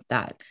absorb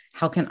that.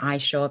 How can I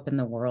show up in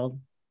the world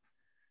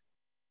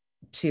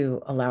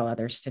to allow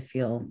others to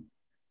feel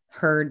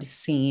heard,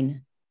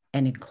 seen,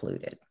 and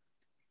included?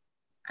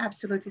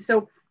 Absolutely.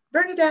 So,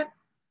 Bernadette,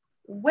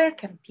 where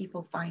can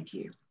people find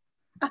you?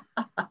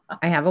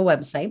 I have a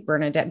website,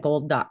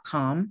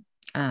 bernadettegold.com.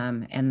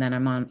 And then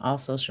I'm on all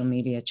social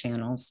media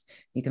channels.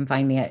 You can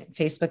find me at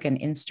Facebook and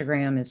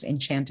Instagram is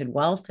Enchanted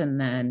Wealth. And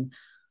then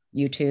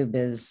YouTube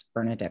is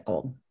Bernadette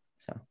Gold.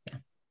 So,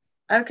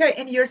 yeah. Okay.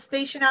 And you're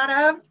stationed out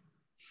of?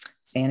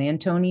 San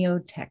Antonio,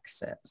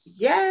 Texas.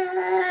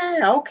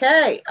 Yeah.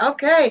 Okay.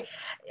 Okay.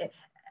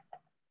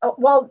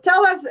 Well,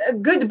 tell us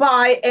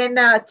goodbye in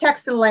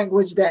Texan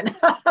language then.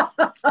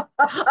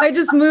 I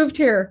just moved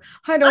here.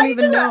 I don't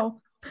even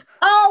know.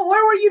 Oh,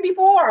 where were you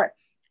before?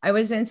 I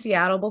was in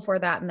Seattle before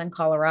that, and then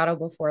Colorado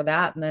before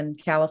that, and then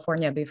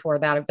California before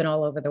that. I've been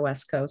all over the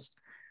West Coast.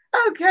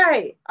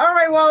 Okay. All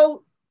right.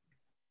 Well,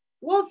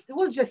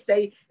 we'll just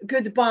say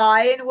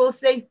goodbye, and we'll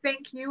say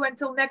thank you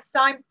until next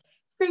time.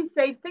 Stay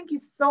safe. Thank you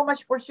so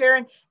much for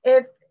sharing.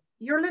 If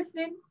you're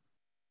listening,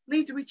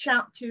 please reach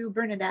out to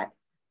Bernadette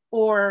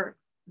for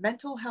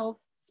mental health,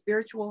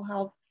 spiritual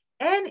health,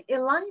 and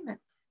alignment,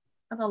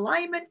 an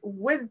alignment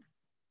with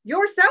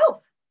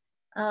yourself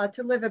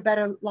to live a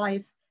better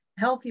life,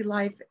 healthy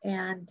life,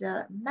 and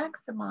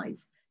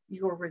maximize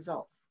your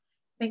results.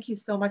 Thank you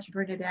so much,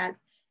 Bernadette.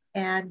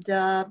 And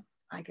I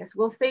guess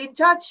we'll stay in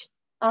touch.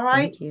 All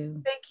right. Thank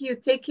you. Thank you.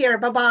 Take care.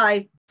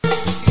 Bye-bye.